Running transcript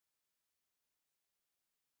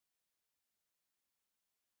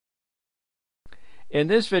In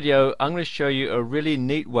this video, I'm going to show you a really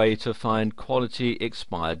neat way to find quality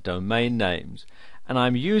expired domain names, and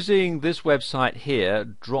I'm using this website here,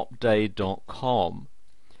 dropday.com.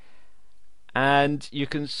 And you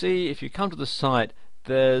can see if you come to the site,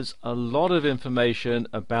 there's a lot of information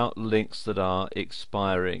about links that are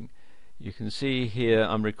expiring. You can see here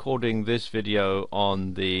I'm recording this video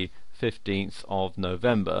on the 15th of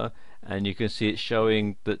November, and you can see it's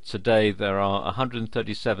showing that today there are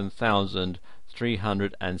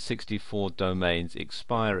 137,364 domains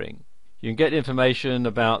expiring. You can get information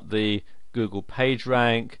about the Google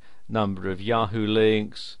PageRank, number of Yahoo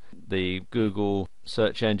links, the Google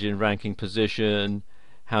search engine ranking position,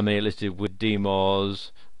 how many are listed with DMOZ,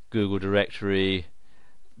 Google Directory,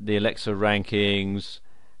 the Alexa rankings,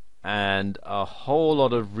 and a whole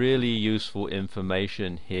lot of really useful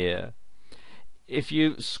information here. If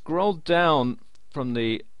you scroll down from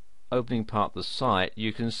the opening part of the site,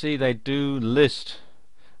 you can see they do list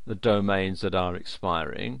the domains that are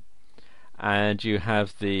expiring, and you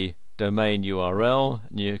have the domain URL,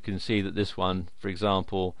 and you can see that this one, for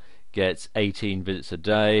example, gets 18 visits a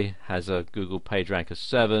day, has a Google PageRank of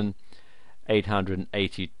 7,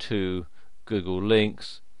 882 Google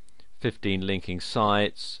links, 15 linking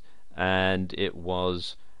sites, and it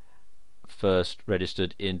was first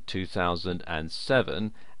registered in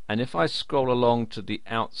 2007. And if I scroll along to the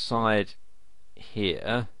outside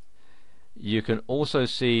here, you can also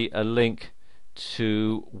see a link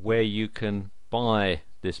to where you can buy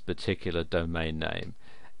this particular domain name.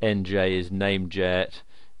 NJ is Namejet,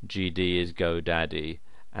 GD is GoDaddy,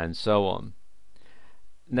 and so on.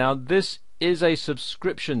 Now this is a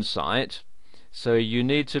subscription site, so you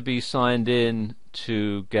need to be signed in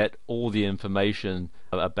to get all the information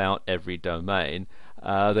about every domain.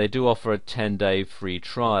 They do offer a 10-day free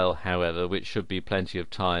trial, however, which should be plenty of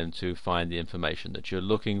time to find the information that you're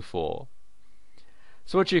looking for.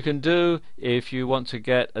 So what you can do if you want to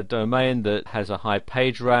get a domain that has a high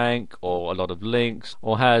page rank or a lot of links,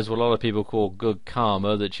 or has what a lot of people call good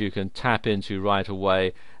karma that you can tap into right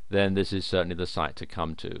away, then this is certainly the site to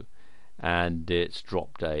come to, and it's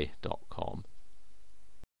dropday.com.